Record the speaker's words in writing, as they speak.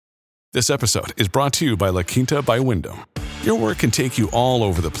This episode is brought to you by La Quinta by Wyndham. Your work can take you all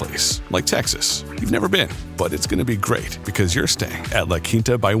over the place, like Texas. You've never been, but it's going to be great because you're staying at La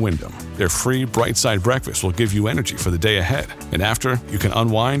Quinta by Wyndham. Their free Bright Side breakfast will give you energy for the day ahead. And after, you can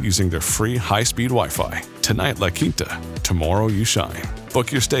unwind using their free high-speed Wi-Fi. Tonight, La Quinta. Tomorrow, you shine.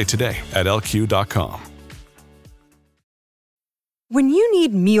 Book your stay today at lq.com. When you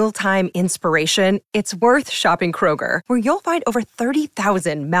need mealtime inspiration, it's worth shopping Kroger, where you'll find over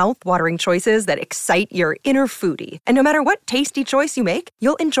 30,000 mouth-watering choices that excite your inner foodie. And no matter what tasty choice you make,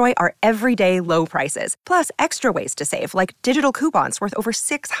 you'll enjoy our everyday low prices, plus extra ways to save, like digital coupons worth over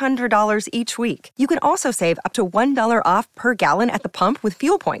 $600 each week. You can also save up to $1 off per gallon at the pump with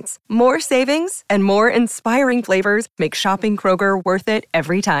fuel points. More savings and more inspiring flavors make shopping Kroger worth it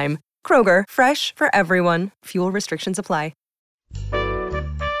every time. Kroger, fresh for everyone. Fuel restrictions apply.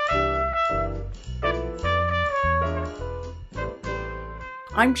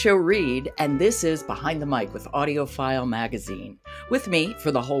 I'm Joe Reed, and this is Behind the Mic with AudioFile Magazine. With me for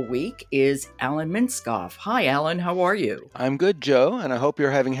the whole week is Alan Minskoff. Hi, Alan. How are you? I'm good, Joe, and I hope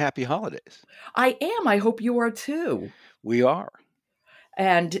you're having happy holidays. I am. I hope you are too. We are.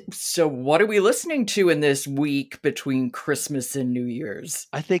 And so what are we listening to in this week between Christmas and New Year's?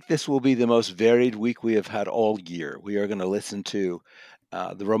 I think this will be the most varied week we have had all year. We are going to listen to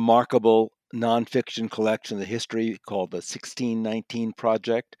the remarkable nonfiction collection, The History, called the 1619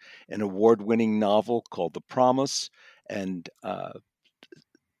 Project, an award-winning novel called The Promise, and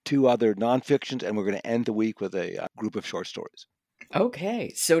two other nonfictions, and we're going to end the week with a group of short stories.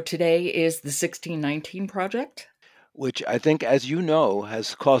 Okay, so today is the 1619 Project? Which I think, as you know,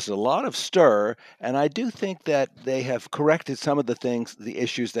 has caused a lot of stir. And I do think that they have corrected some of the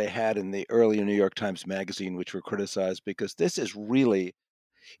issues they had in the earlier New York Times Magazine, which were criticized, because this is really,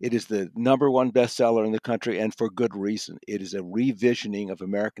 it is the number one bestseller in the country, and for good reason. It is a revisioning of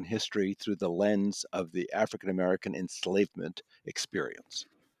American history through the lens of the African-American enslavement experience.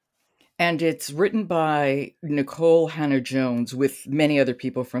 And it's written by Nikole Hannah-Jones with many other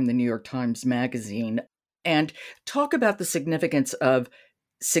people from the New York Times Magazine. And talk about the significance of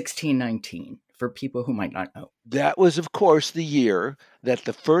 1619 for people who might not know. That was, of course, the year that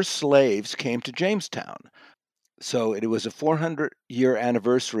the first slaves came to Jamestown. So it was a 400-year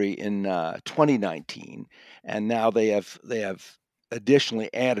anniversary in 2019, and now they have additionally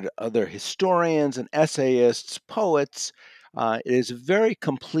added other historians and essayists, poets. It is a very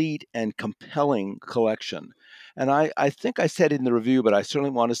complete and compelling collection. And I think I said in the review, but I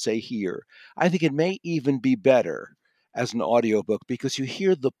certainly want to say here, I think it may even be better as an audiobook because you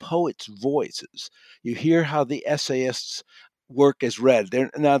hear the poets' voices. You hear how the essayists' work is read.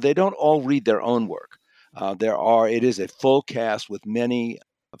 Now, they don't all read their own work. It is a full cast with many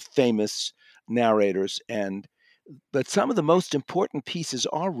famous narrators, but some of the most important pieces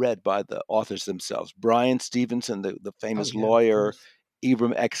are read by the authors themselves. Bryan Stevenson, the famous lawyer,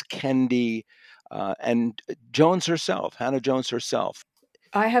 Ibram X. Kendi, and Jones herself, Hannah-Jones herself.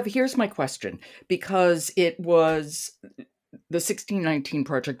 Here's my question, because it was, the 1619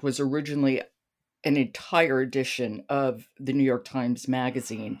 Project was originally an entire edition of the New York Times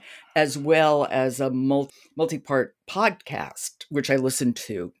Magazine, as well as a multi-part podcast, which I listened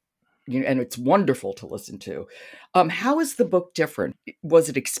to, and it's wonderful to listen to. How is the book different? Was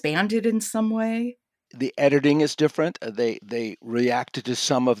it expanded in some way? The editing is different. They reacted to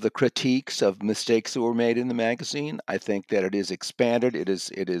some of the critiques of mistakes that were made in the magazine. I think that it is expanded. It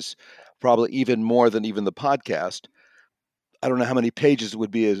is probably even more than even the podcast. I don't know how many pages it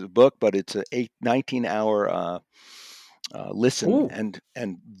would be as a book, but it's a 19-hour listen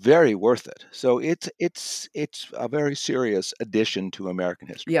and very worth it. So it's a very serious addition to American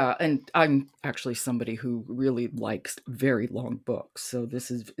history. Yeah, and I'm actually somebody who really likes very long books, so this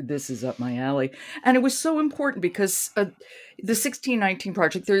is up my alley. And it was so important because the 1619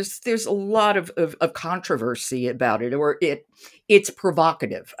 Project, there's a lot of controversy about it, or it's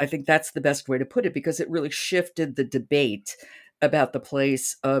provocative. I think that's the best way to put it, because it really shifted the debate about the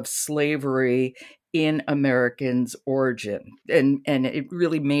place of slavery in Americans' origin, and it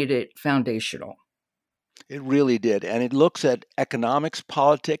really made it foundational. It really did. And it looks at economics,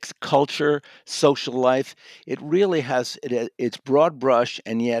 politics, culture, social life. It really has it's broad brush,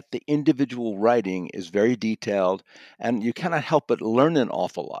 and yet the individual writing is very detailed, and you cannot help but learn an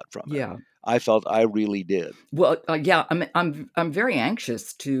awful lot from it. Yeah. I felt I really did. Well, yeah, I'm very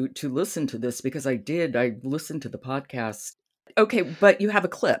anxious to listen to this, because I listened to the podcast. Okay, but you have a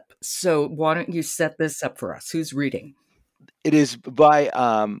clip, so why don't you set this up for us? Who's reading? It is by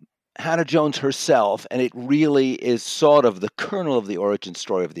Hannah-Jones herself, and it really is sort of the kernel of the origin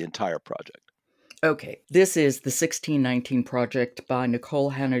story of the entire project. Okay, this is the 1619 Project by Nicole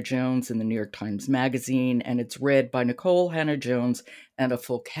Hannah-Jones in the New York Times Magazine, and it's read by Nicole Hannah-Jones and a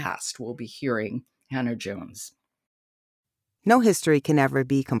full cast. We'll be hearing Hannah-Jones. No history can ever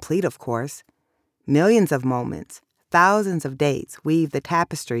be complete, of course. Millions of moments, thousands of dates weave the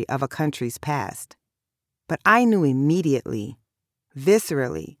tapestry of a country's past. But I knew immediately,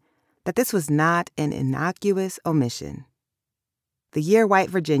 viscerally, that this was not an innocuous omission. The year white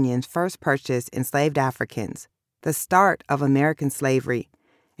Virginians first purchased enslaved Africans, the start of American slavery,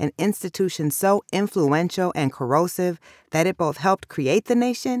 an institution so influential and corrosive that it both helped create the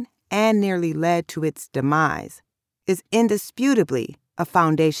nation and nearly led to its demise, is indisputably a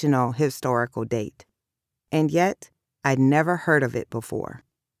foundational historical date. And yet, I'd never heard of it before.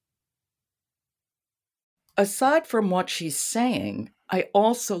 Aside from what she's saying, I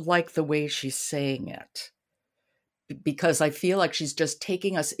also like the way she's saying it, because I feel like she's just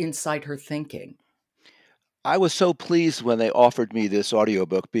taking us inside her thinking. I was so pleased when they offered me this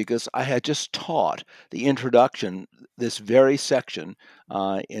audiobook because I had just taught the introduction, this very section,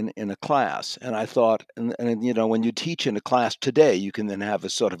 in a class. And I thought, and when you teach in a class today, you can then have a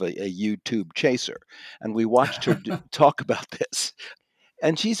sort of a YouTube chaser. And we watched her talk about this.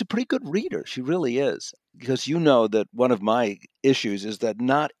 And she's a pretty good reader. She really is. Because you know that one of my issues is that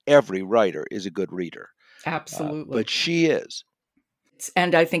not every writer is a good reader. Absolutely. But she is.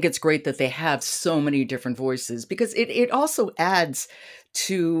 And I think it's great that they have so many different voices, because it also adds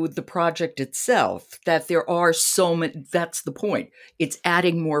to the project itself that there are so many. That's the point. It's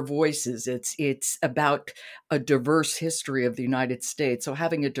adding more voices. It's about a diverse history of the United States. So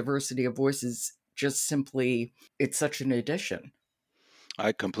having a diversity of voices just simply, it's such an addition.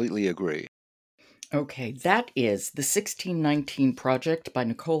 I completely agree. Okay, that is the 1619 Project by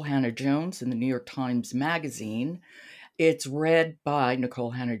Nicole Hannah-Jones in the New York Times Magazine. It's read by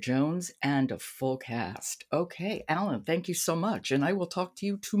Nicole Hannah-Jones and a full cast. Okay, Alan, thank you so much, and I will talk to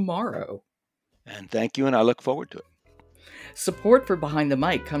you tomorrow. And thank you, and I look forward to it. Support for Behind the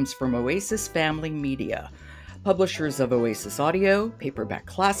Mic comes from Oasis Family Media, publishers of Oasis Audio, Paperback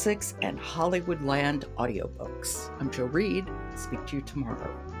Classics, and Hollywoodland Audiobooks. I'm Jo Reed. Speak to you tomorrow.